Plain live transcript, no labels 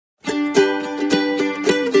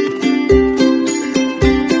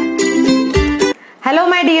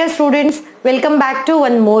students, welcome back to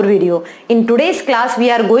one more video. In today's class we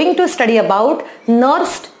are going to study about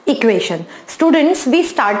Nernst equation. Students, we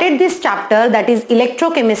started this chapter, that is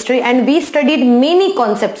electrochemistry, and we studied many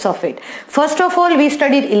concepts of it. First of all, we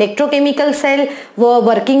studied electrochemical cell,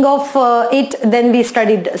 working of it, then we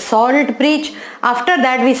studied salt bridge. After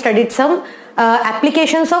that we studied some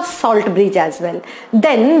applications of salt bridge as well.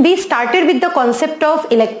 Then we started with the concept of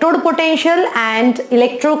electrode potential and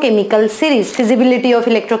electrochemical series, feasibility of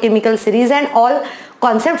electrochemical series, and all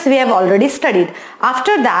concepts we have already studied.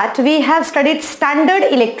 After that we have studied standard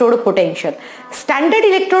electrode potential. Standard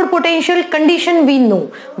electrode potential condition we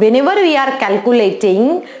know. Whenever we are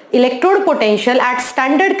calculating electrode potential at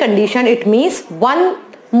standard condition, it means 1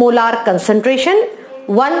 molar concentration,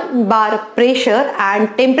 1 bar pressure,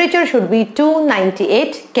 and temperature should be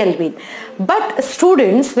 298 Kelvin. But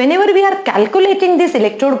students, whenever we are calculating this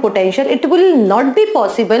electrode potential, it will not be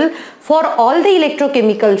possible for all the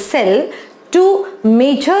electrochemical cell to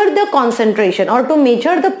measure the concentration or to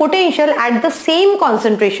measure the potential at the same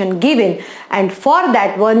concentration given, and for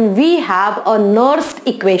that one we have a Nernst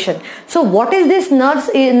equation. So what is this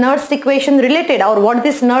Nernst equation related, or what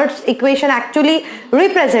this Nernst equation actually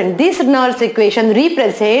represent? This Nernst equation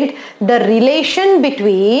represent the relation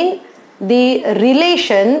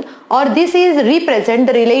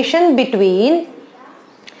between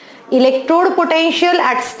electrode potential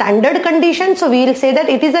at standard condition. So we will say that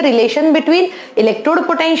it is a relation between electrode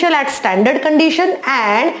potential at standard condition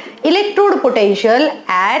and electrode potential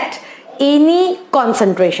at any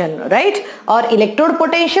concentration, right? Or electrode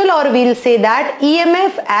potential, or we will say that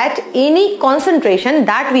EMF at any concentration,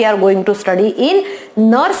 that we are going to study in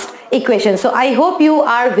Nernst equation. So I hope you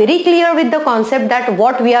are very clear with the concept that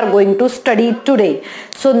what we are going to study today.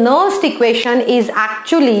 So Nernst equation is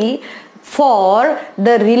actually for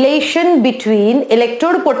the relation between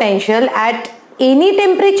electrode potential at any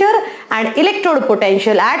temperature and electrode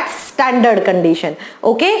potential at standard condition.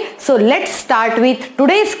 Okay, so let's start with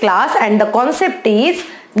today's class, and the concept is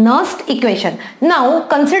Nernst equation. Now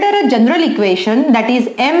consider a general equation, that is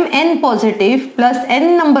Mn positive plus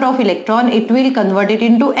n number of electron, it will convert it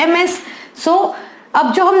into Ms. So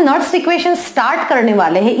अब जो हम Nernst equation start करने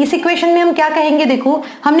वाले हैं, इस equation में हम क्या कहेंगे? देखो,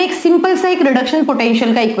 हमने एक सिंपल सा एक रिडक्शन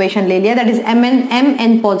पोटेंशियल का इक्वेशन ले लिया, that is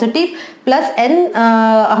Mn positive plus n,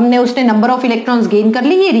 हमने उसने नंबर ऑफ इलेक्ट्रॉन्स गेन कर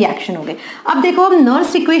ली, ये रिएक्शन हो गए. अब देखो हम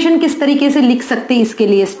नर्स्ट इक्वेशन किस तरीके से लिख सकते हैं, इसके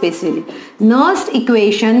लिए specially Nernst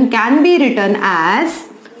equation can be written as,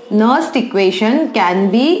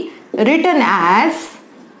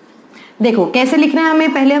 देखो कैसे लिखना है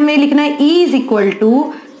हमें, पहले हमें लिखना है E is equal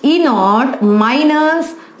to E naught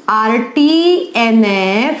minus RT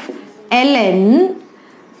NF ln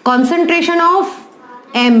concentration of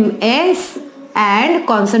Ms and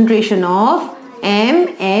concentration of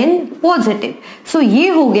Mn positive. So ये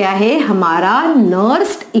हो गया है हमारा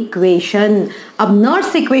नर्स्ट इक्वेशन. अब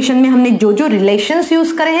नर्स्ट इक्वेशन में हमने जो जो रिलेशंस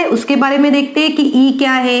यूज करे हैं उसके बारे में देखते हैं कि E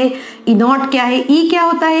क्या है, E naught क्या है. E क्या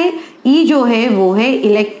होता है? E जो है वो है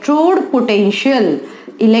electrode potential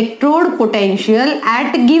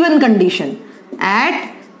at given condition,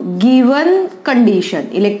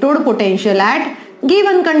 electrode potential at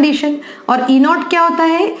given condition. और E naught क्या होता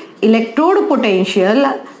है? Electrode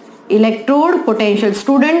potential.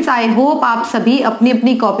 Students, I hope आप सभी अपनी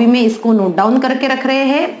अपनी कॉपी में इसको नोट डाउन करके रख रहे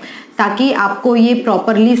हैं ताकि आपको ये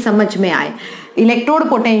प्रॉपरली समझ में आए. Electrode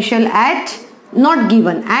potential at not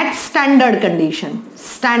given, eight standard condition.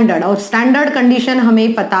 Standard और स्टैंडर्ड कंडीशन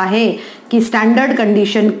हमें पता है कि स्टैंडर्ड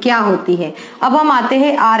कंडीशन क्या होती है. अब हम आते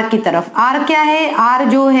हैं आर की तरफ. आर क्या है? आर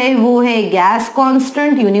जो है वो है gas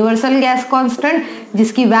constant, universal gas constant,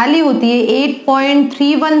 जिसकी वैल्यू होती है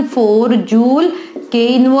 8.314 जूल के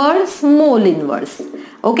इनवर्स मोल इनवर्स.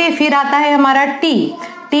 ओके, फिर आता है हमारा टी.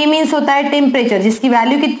 टी मीन्स होता है टेम्परेचर, जिसकी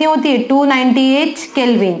वैल्यू कितनी होती है? 298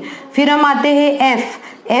 केल्विन. फिर हम आते हैं एफ.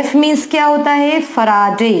 एफ मीन्स क्या होता है?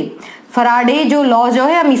 फराडे जो लॉ जो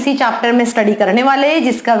है हम इसी चैप्टर में स्टडी करने वाले हैं,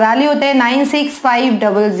 जिसका वैल्यू होता है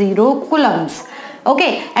 96500 कूलम्स. ओके,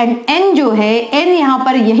 एंड एन जो है, एन यहाँ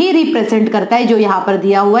पर यही रिप्रेजेंट करता है जो यहाँ पर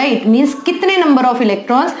दिया हुआ है. इट मीन्स कितने नंबर ऑफ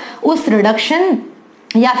इलेक्ट्रॉन्स उस रिडक्शन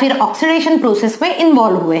या फिर ऑक्सीडेशन प्रोसेस में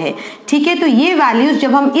इन्वॉल्व हुए हैं. ठीक है, तो ये वैल्यूज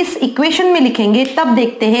जब हम इस इक्वेशन में लिखेंगे तब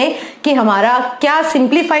देखते हैं कि हमारा क्या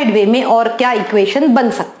सिंप्लीफाइड वे में और क्या इक्वेशन बन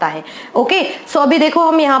सकता है. ओके, सो अभी देखो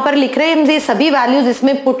हम यहाँ पर लिख रहे हैं, हम ये सभी वैल्यूज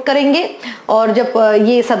इसमें पुट करेंगे, और जब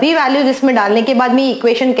ये सभी वैल्यूज इसमें डालने के बाद में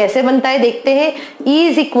इक्वेशन कैसे बनता है देखते हैं. E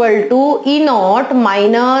is equal to E not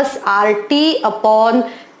minus RT upon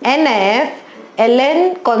NF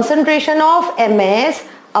ln concentration of Ms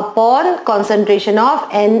upon concentration of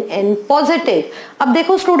Nn positive. अब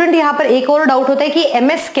देखो स्टूडेंट, यहाँ पर एक और डाउट होता है कि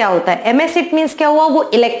Ms क्या होता है। Ms इट मीन्स क्या हुआ, वो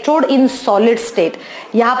इलेक्ट्रोड इन सॉलिड स्टेट।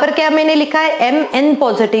 यहाँ पर क्या मैंने लिखा है Mn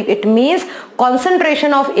positive, it means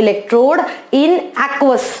concentration of electrode in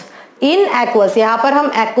aqueous. यहाँ पर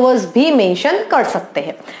हम एक्वस भी मेंशन कर सकते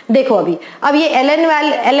हैं। देखो अब ये ln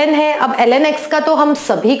है। अब ln x का तो हम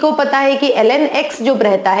सभी को पता है कि ln x जो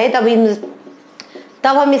रहता है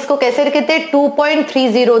तब हम इसको कैसे कहते हैं,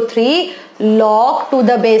 2.303 log to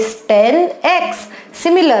the base 10x।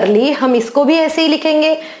 Similarly हम इसको भी ऐसे ही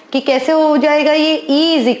लिखेंगे कि कैसे हो जाएगा ये,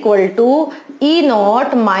 E is equal to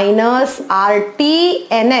E0 minus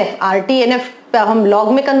RT/NF हम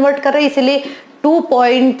लॉग में कन्वर्ट कर रहे हैं, इसलिए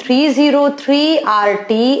 2.303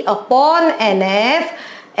 RT अपॉन NF।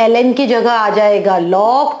 ln की जगह आ जाएगा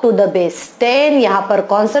log to the base 10, यहाँ पर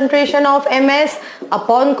concentration of Ms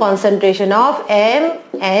upon concentration of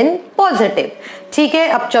Mn positive. ठीक है,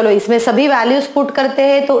 अब चलो इसमें सभी वैल्यूज पुट करते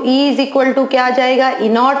हैं। तो E इज इक्वल टू क्या आ जाएगा,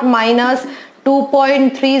 E0 माइनस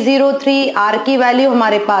 2.303, R की वैल्यू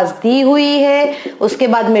हमारे पास दी हुई है। उसके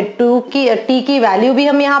बाद में T की वैल्यू भी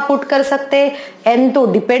हम यहाँ पुट कर सकते हैं। N तो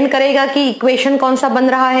डिपेंड करेगा कि इक्वेशन कौन सा बन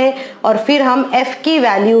रहा है, और फिर हम F की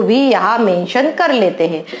वैल्यू भी यहाँ मेंशन कर लेते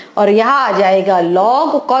हैं, और यहाँ आ जाएगा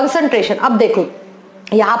लॉग कॉन्सेंट्रेशन। अब देखो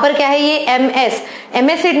यहाँ पर क्या है, ये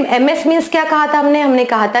MS मीन्स क्या कहा था हमने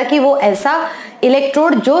कहा था कि वो ऐसा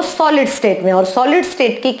इलेक्ट्रोड जो सॉलिड स्टेट में, और सॉलिड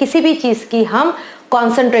स्टेट की किसी भी चीज की हम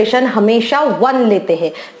कॉन्सेंट्रेशन हमेशा 1 लेते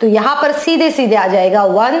हैं। तो यहां पर सीधे आ जाएगा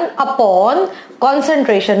 1 upon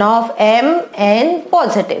concentration of Mn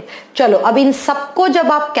positive. चलो अब इन सबको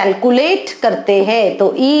जब आप कैलकुलेट करते हैं तो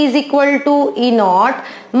E is equal to E0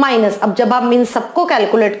 minus, अब जब आप इन सबको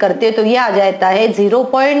कैलकुलेट करते हैं तो ये आ जाता है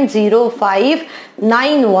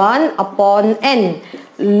 0.0591 upon N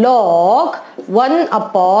log 1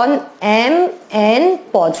 upon Mn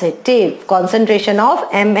positive, concentration of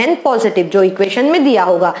Mn positive जो इक्वेशन में दिया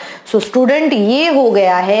होगा। सो स्टूडेंट, ये हो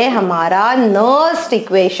गया है हमारा नर्स्ट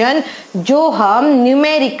इक्वेशन जो हम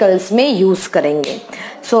न्यूमेरिकल्स में यूज करेंगे।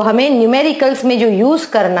 सो हमें न्यूमेरिकल्स में जो यूज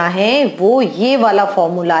करना है वो ये वाला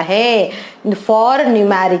फॉर्मूला है फॉर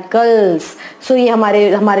न्यूमेरिकल्स। सो ये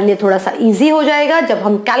हमारे लिए थोड़ा सा इजी हो जाएगा जब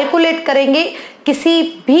हम कैलकुलेट करेंगे किसी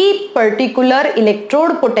भी पर्टिकुलर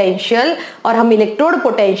इलेक्ट्रोड पोटेंशियल, और हम electrode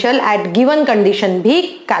potential at given condition भी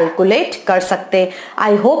कैलकुलेट कर सकते।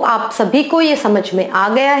 आई होप आप सभी को ये समझ में आ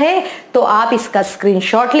गया है। तो आप इसका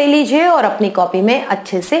स्क्रीनशॉट ले लीजिए और अपनी कॉपी में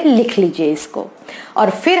अच्छे से लिख लीजिए इसको, और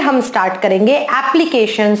फिर हम स्टार्ट करेंगे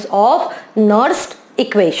applications of Nernst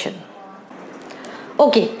equation.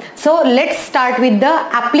 Okay, so let's start with the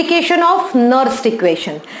application of Nernst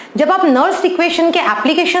equation. जब आप नर्स्ट इक्वेशन के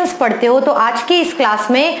एप्लीकेशंस पढ़ते हो तो आज के इस क्लास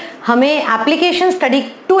में हमें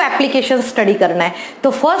टू एप्लीकेशन स्टडी करना है।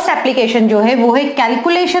 तो फर्स्ट एप्लीकेशन जो है वो है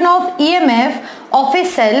calculation of EMF of A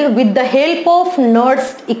cell with the help of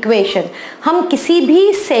Nernst equation. हम किसी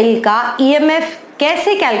भी सेल का EMF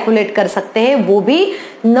कैसे कैलकुलेट कर सकते हैं वो भी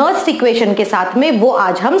नर्स्ट इक्वेशन के साथ में, वो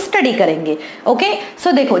आज हम स्टडी करेंगे। ओके,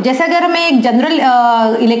 सो देखो, जैसे अगर मैं एक जनरल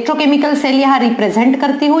इलेक्ट्रोकेमिकल सेल यहाँ रिप्रेजेंट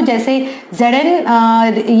करती हूँ, जैसे Zn,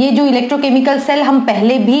 ये जो इलेक्ट्रोकेमिकल सेल हम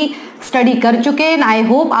पहले भी स्टडी कर चुके हैं। आई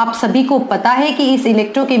होप आप सभी को पता है कि इस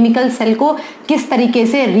इलेक्ट्रोकेमिकल सेल को किस तरीके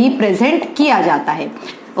से रिप्रेजेंट किया जाता है।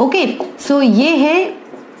 ओके, सो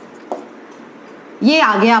ये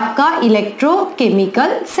आ गया आपका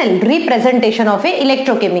electrochemical cell, representation of A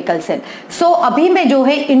electrochemical cell. सो अभी मैं जो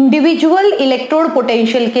है इंडिविजुअल इलेक्ट्रोड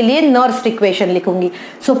पोटेंशियल के लिए नर्स्ट इक्वेशन लिखूंगी।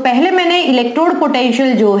 सो पहले मैंने इलेक्ट्रोड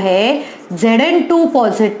पोटेंशियल जो है Zn2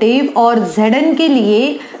 पॉजिटिव और Zn के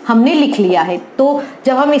लिए हमने लिख लिया है। तो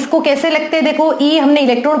जब हम इसको कैसे लिखते हैं, देखो E हमने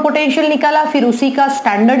इलेक्ट्रोड पोटेंशियल निकाला, फिर उसी का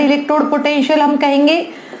स्टैंडर्ड इलेक्ट्रोड पोटेंशियल हम कहेंगे,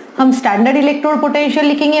 हम स्टैंडर्ड इलेक्ट्रोड पोटेंशियल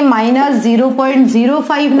लिखेंगे minus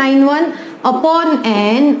 0.0591 upon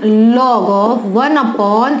N log of 1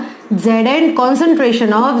 upon Zn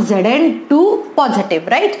concentration of Zn2 positive,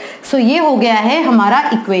 right. सो ये हो गया है हमारा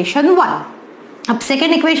इक्वेशन 1। अब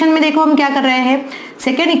सेकेंड इक्वेशन में देखो हम क्या कर रहे हैं।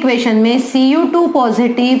 सेकेंड इक्वेशन में Cu2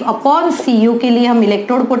 पॉजिटिव अपॉन Cu के लिए हम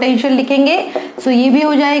इलेक्ट्रोड पोटेंशियल लिखेंगे। सो ये भी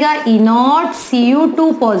हो जाएगा E0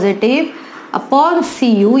 Cu2 positive upon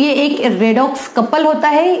Cu। ये एक रेडॉक्स कपल होता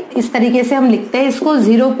है, इस तरीके से हम लिखते हैं इसको,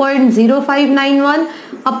 0.0591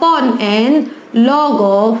 upon N log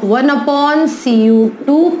of 1 upon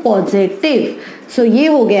Cu2 positive. सो ये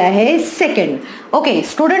हो गया है second. Okay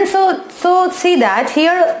student, so see that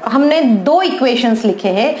here हमने दो इक्वेशंस लिखे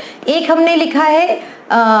हैं। एक हमने लिखा है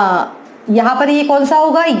यहाँ पर, ये कौन सा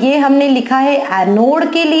होगा, ये हमने लिखा है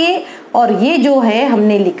एनोड के लिए, और ये जो है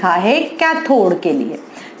हमने लिखा है कैथोड के लिए।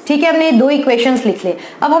 ठीक है, हमने दो इक्वेशंस लिख ले।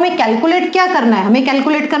 अब हमें कैलकुलेट क्या करना है, हमें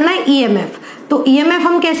कैलकुलेट करना है ईएमएफ। तो ईएमएफ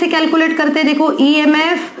हम कैसे कैलकुलेट करते हैं, देखो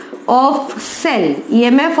EMF of cell,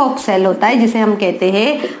 EMF of cell होता है जिसे हम कहते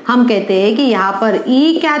हैं कि यहाँ पर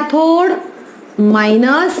ई cathode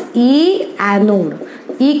minus E anode,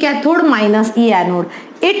 E cathode minus E anode.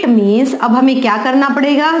 It means अब हमें क्या करना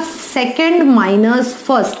पड़ेगा, सेकेंड माइनस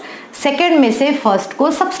फर्स्ट, सेकेंड में से फर्स्ट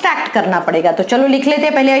को सब्सट्रैक्ट करना पड़ेगा। तो चलो लिख लेते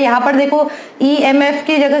हैं पहले। यहाँ पर देखो ईएमएफ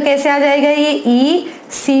की जगह कैसे आ जाएगा, ये ई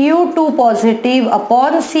Cu2 positive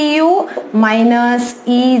upon Cu minus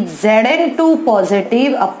ई Zn2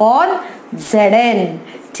 पॉजिटिव अपॉन Zn,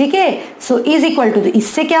 ठीक है। सो इज इक्वल टू,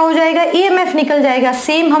 इससे क्या हो जाएगा, ईएमएफ निकल जाएगा।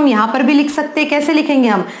 सेम हम यहाँ पर भी लिख सकते हैं, कैसे लिखेंगे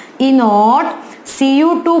हम, ई not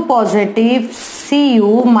Cu2 positive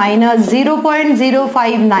Cu minus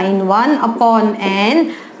 0.0591 upon n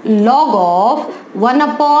log of 1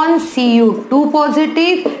 upon Cu2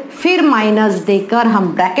 positive, फिर माइनस देकर हम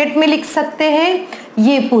ब्रैकेट में लिख सकते हैं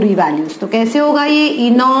ये पूरी वैल्यूज। तो कैसे होगा ये, ई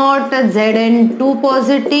not Zn2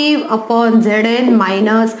 positive upon Zn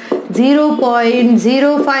minus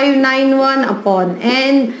 0.0591 upon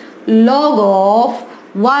n log of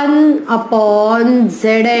 1 upon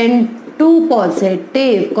Zn2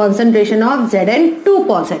 positive, concentration of Zn2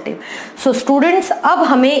 positive. So students अब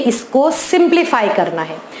हमें इसको सिंप्लीफाई करना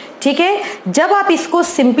है, ठीक है। जब आप इसको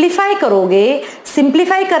सिंप्लीफाई करोगे,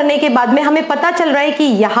 सिंप्लीफाई करने के बाद में हमें पता चल रहा है कि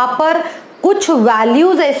यहाँ पर कुछ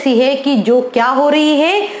वैल्यूज ऐसी है कि जो क्या हो रही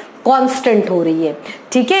है, कांस्टेंट हो रही है,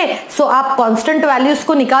 ठीक है। सो आप कांस्टेंट वैल्यूज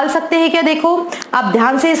को निकाल सकते हैं क्या, देखो आप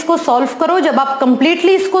ध्यान से इसको सॉल्व करो। जब आप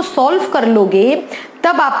कंप्लीटली इसको सॉल्व कर लोगे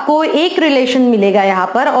तब आपको एक रिलेशन मिलेगा यहाँ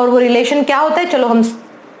पर, और वो रिलेशन क्या होता है चलो हम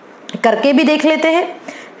करके भी देख लेते हैं,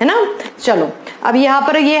 है ना। चलो अब यहाँ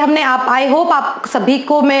पर ये हमने, आप आई होप आप सभी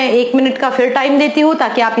को मैं 1 मिनट का फिर टाइम देती हूँ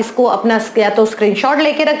ताकि आप इसको अपना या तो स्क्रीनशॉट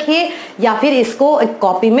लेके रखिए या फिर इसको एक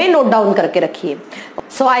कॉपी में नोट डाउन करके रखिए।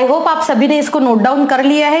 सो आई होप आप सभी ने इसको नोट डाउन कर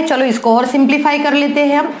लिया है। चलो इसको और सिंप्लीफाई कर लेते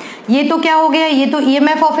हैं हम। ये तो क्या हो गया, ये तो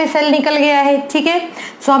ईएमएफ ऑफ ए सेल निकल गया है, ठीक है।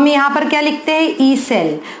 सो हम यहाँ पर क्या लिखते हैं, ई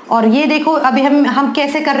सेल, और ये देखो अभी हम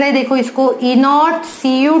कैसे कर रहे हैं, देखो इसको ई not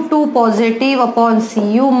Cu2 positive upon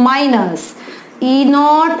Cu minus E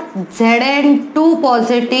not Zn2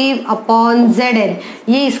 positive upon Zn,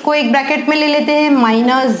 ये इसको एक ब्रैकेट में ले लेते हैं,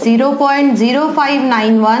 minus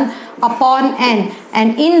 0.0591 upon n,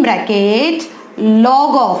 and in bracket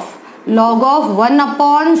log of 1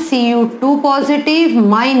 upon Cu2 positive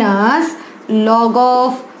minus log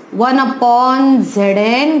of 1 upon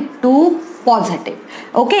Zn2 positive.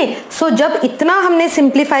 Okay, सो जब इतना हमने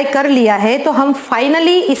सिंप्लीफाई कर लिया है तो हम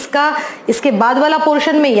फाइनली इसके बाद वाला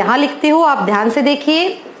पोर्शन में यहां लिखती हूँ, आप ध्यान से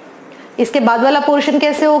देखिए। इसके बाद वाला पोर्शन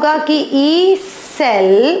कैसे होगा कि E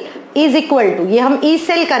cell is equal to, ये हम ई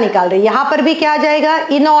सेल का निकाल रहे हैं, यहां पर भी क्या आ जाएगा,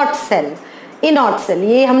 ई not cell, E not cell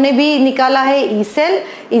ये हमने भी निकाला है, E cell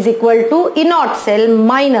is equal to E not cell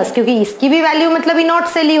minus, क्योंकि इसकी भी वैल्यू मतलब ई नॉट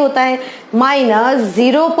सेल ही होता है, माइनस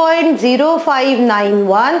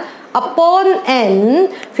 0.0591 अपॉन n,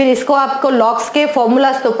 फिर इसको आपको लॉग्स के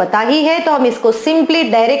फॉर्मूलाज तो पता ही है, तो हम इसको सिंपली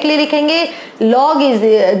डायरेक्टली लिखेंगे, log is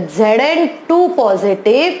Zn2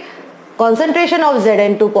 positive, concentration of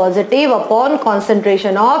Zn2 positive upon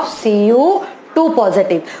concentration of Cu2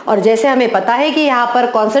 positive. और जैसे हमें पता है कि यहाँ पर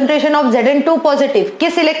कॉन्सेंट्रेशन ऑफ Zn2 पॉजिटिव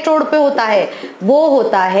किस इलेक्ट्रोड पे होता है, वो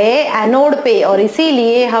होता है एनोड पे, और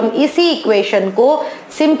इसीलिए हम इसी इक्वेशन को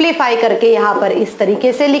सिंप्लीफाई करके यहाँ पर इस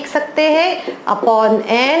तरीके से लिख सकते हैं, upon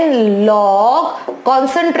n log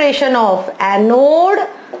concentration of anode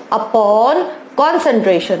upon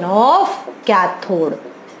concentration of cathode,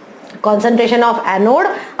 concentration of anode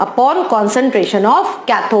upon concentration of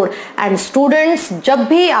cathode। And students जब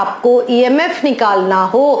भी आपको EMF निकालना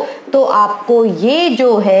हो तो आपको ये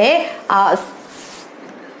जो है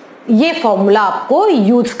ये फॉर्मूला आपको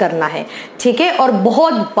यूज करना है, ठीक है। और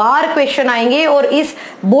बहुत बार क्वेश्चन आएंगे, और इस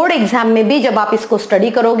बोर्ड एग्जाम में भी जब आप इसको स्टडी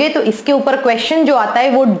करोगे तो इसके ऊपर क्वेश्चन जो आता है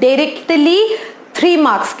वो डायरेक्टली 3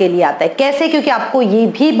 मार्क्स के लिए आता है। कैसे, क्योंकि आपको ये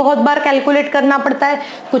भी बहुत बार कैलकुलेट करना पड़ता है,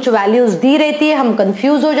 कुछ वैल्यूज दी रहती है, हम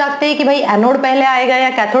कंफ्यूज हो जाते हैं कि भाई एनोड पहले आएगा या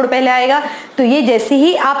कैथोड पहले आएगा। तो ये जैसे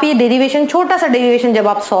ही आप ये डेरिवेशन, छोटा सा डेरिवेशन जब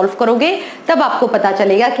आप सॉल्व करोगे तब आपको पता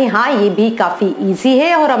चलेगा कि हाँ ये भी काफी इजी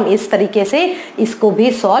है और हम इस तरीके से इसको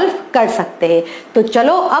भी सॉल्व कर सकते हैं। तो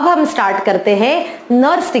चलो अब हम स्टार्ट करते हैं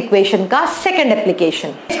नर्स्ट इक्वेशन का सेकेंड एप्लीकेशन।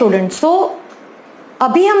 स्टूडेंट्स तो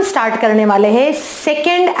अभी हम स्टार्ट करने वाले हैं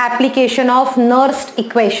second application of Nernst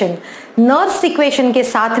equation. Nernst equation के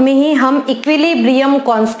साथ में ही हम इक्विलिब्रियम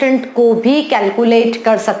कांस्टेंट को भी कैलकुलेट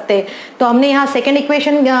कर सकते हैं। तो हमने यहाँ सेकेंड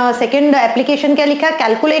एप्लीकेशन क्या लिखा,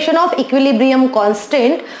 calculation of equilibrium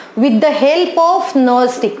constant with the help of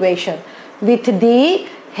Nernst equation, with the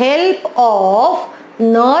help of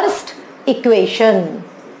Nernst equation.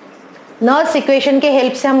 Nernst equation के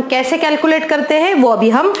हेल्प से हम कैसे कैलकुलेट करते हैं वो अभी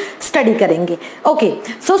हम स्टडी करेंगे। Okay,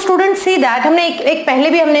 so students see that हमने एक पहले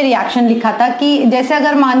भी हमने रिएक्शन लिखा था कि जैसे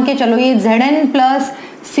अगर मान के चलो ये Zn plus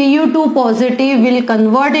Cu2 positive will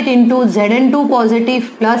convert it into Zn2 positive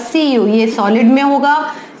plus Cu, ये सॉलिड में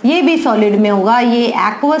होगा, ये भी सॉलिड में होगा, ये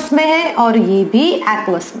एक्वस में है और ये भी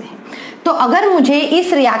एक्वस में है। तो अगर मुझे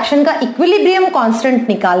इस रिएक्शन का इक्विलिब्रियम कांस्टेंट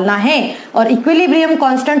निकालना है, और इक्विलिब्रियम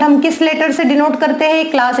कांस्टेंट हम किस लेटर से डिनोट करते हैं,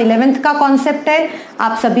 क्लास 11th का कॉन्सेप्ट है,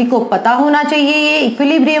 आप सभी को पता होना चाहिए। ये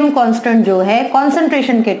इक्विलिब्रियम कांस्टेंट जो है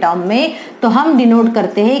कॉन्सेंट्रेशन के टर्म में, तो हम डिनोट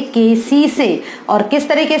करते हैं Kc से। और किस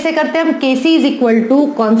तरीके से करते हैं हम, Kc is equal to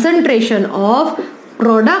concentration of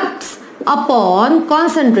products upon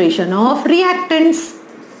concentration of reactants.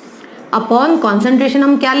 Upon concentration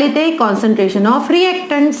हम क्या लेते हैं, कॉन्सेंट्रेशन ऑफ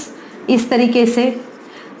रिएक्टेंट्स, इस तरीके से।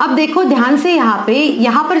 अब देखो ध्यान से यहाँ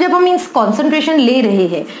पर जब हम इस कॉन्सेंट्रेशन ले रहे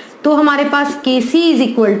हैं तो हमारे पास Kc इज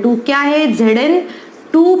इक्वल टू क्या है,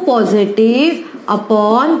 Zn2 positive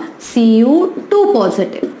upon Cu2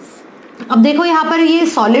 positive. अब देखो यहाँ पर ये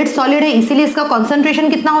सॉलिड है, इसीलिए इसका कॉन्सेंट्रेशन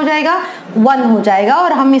कितना हो जाएगा, 1 हो जाएगा।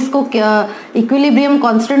 और हम इसको इक्विलिब्रियम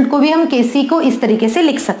कांस्टेंट को भी हम Kc को इस तरीके से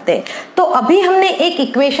लिख सकते हैं। तो अभी हमने एक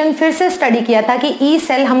इक्वेशन फिर से स्टडी किया था कि ई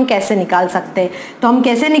सेल हम कैसे निकाल सकते हैं। तो हम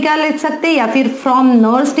कैसे निकाल सकते हैं, या फिर फ्रॉम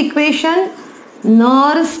नर्स्ट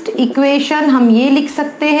इक्वेशन हम ये लिख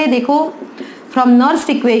सकते हैं। देखो from Nernst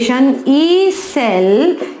equation E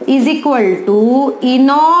cell is equal to E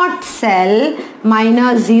not cell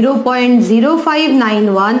minus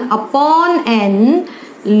 0.0591 upon N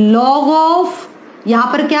log of,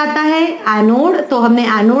 यहाँ पर क्या आता है, एनोड। तो हमने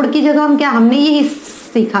एनोड की जगह हम क्या, हमने ये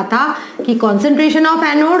सीखा था कि concentration of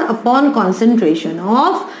anode upon concentration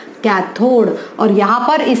of cathode. और यहाँ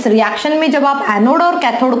पर इस रिएक्शन में जब आप एनोड और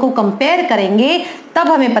कैथोड को कंपेयर करेंगे तब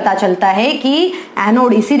हमें पता चलता है कि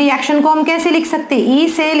एनोड, इसी रिएक्शन को हम कैसे लिख सकते हैं, E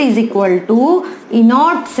cell is equal to E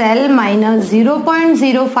not cell minus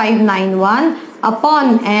 0.0591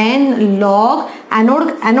 upon N log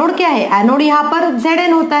anode क्या है, एनोड यहाँ पर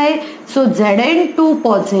Zn होता है, सो Zn2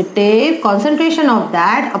 positive concentration of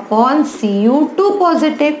that upon Cu2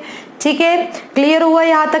 positive. ठीक है, क्लियर हुआ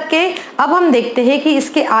यहाँ तक के। अब हम देखते हैं कि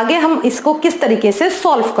इसके आगे हम इसको किस तरीके से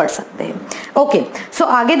सॉल्व कर सकते हैं। ओके, सो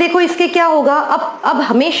आगे देखो इसके क्या होगा। अब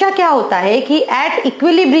हमेशा क्या होता है कि एट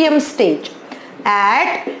इक्विलिब्रियम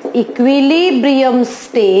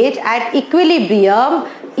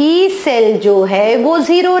ई सेल जो है वो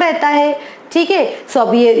 0 रहता है। ठीक है, सो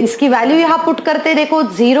अब ये इसकी वैल्यू यहाँ पुट करते, देखो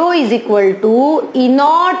 0 is equal to E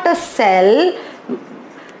not cell,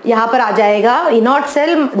 यहाँ पर आ जाएगा ई not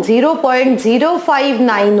cell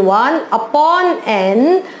 0.0591 upon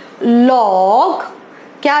N log,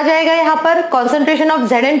 क्या आ जाएगा यहाँ पर, कॉन्सेंट्रेशन ऑफ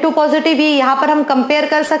Zn2 पॉजिटिव। ये यहाँ पर हम कंपेयर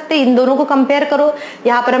कर सकते हैं, इन दोनों को कंपेयर करो,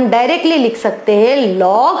 यहाँ पर हम डायरेक्टली लिख सकते हैं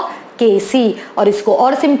लॉग Kc। और इसको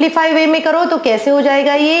और सिंप्लीफाई वे में करो तो कैसे हो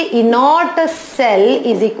जाएगा, ये ई not cell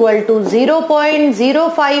is equal to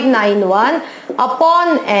 0.0591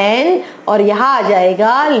 upon N, और यहाँ आ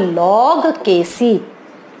जाएगा लॉग Kc।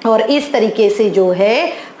 और इस तरीके से जो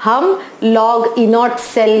है हम लॉग ई नॉट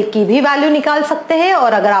सेल की भी वैल्यू निकाल सकते हैं।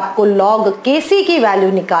 और अगर आपको लॉग Kc की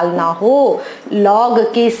वैल्यू निकालना हो, लॉग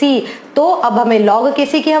Kc, तो अब हमें लॉग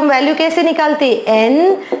Kc की हम वैल्यू कैसे निकालते हैं,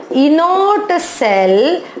 N E not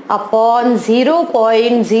cell upon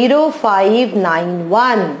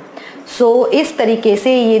 0.0591। सो इस तरीके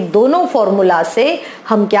से ये दोनों फॉर्मूला से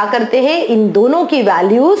हम क्या करते हैं, इन दोनों की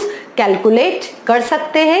वैल्यूज कैलकुलेट कर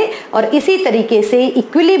सकते हैं। और इसी तरीके से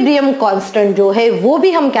इक्विलिब्रियम कांस्टेंट जो है वो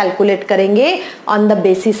भी हम कैलकुलेट करेंगे on the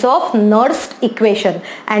basis of Nernst equation.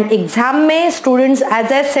 And exam में students,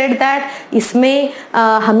 as I said that, इसमें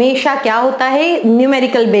हमेशा क्या होता है,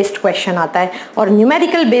 न्यूमेरिकल बेस्ड क्वेश्चन आता है। और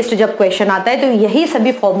न्यूमेरिकल बेस्ड जब क्वेश्चन आता है तो यही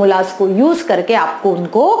सभी फॉर्मूलाज को यूज करके आपको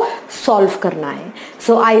उनको सॉल्व करना है।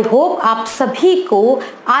 सो आई होप आप सभी को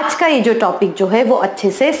आज का ये जो टॉपिक जो है वो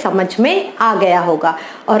अच्छे से समझ में आ गया होगा।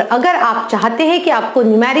 और अगर आप चाहते हैं कि आपको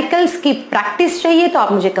न्यूमेरिकल्स की प्रैक्टिस चाहिए तो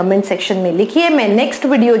आप मुझे कमेंट सेक्शन में लिखिए, मैं नेक्स्ट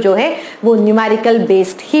वीडियो जो है वो न्यूमेरिकल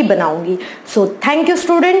बेस्ड ही बनाऊंगी। So thank you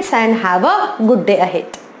students and have a good day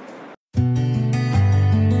ahead.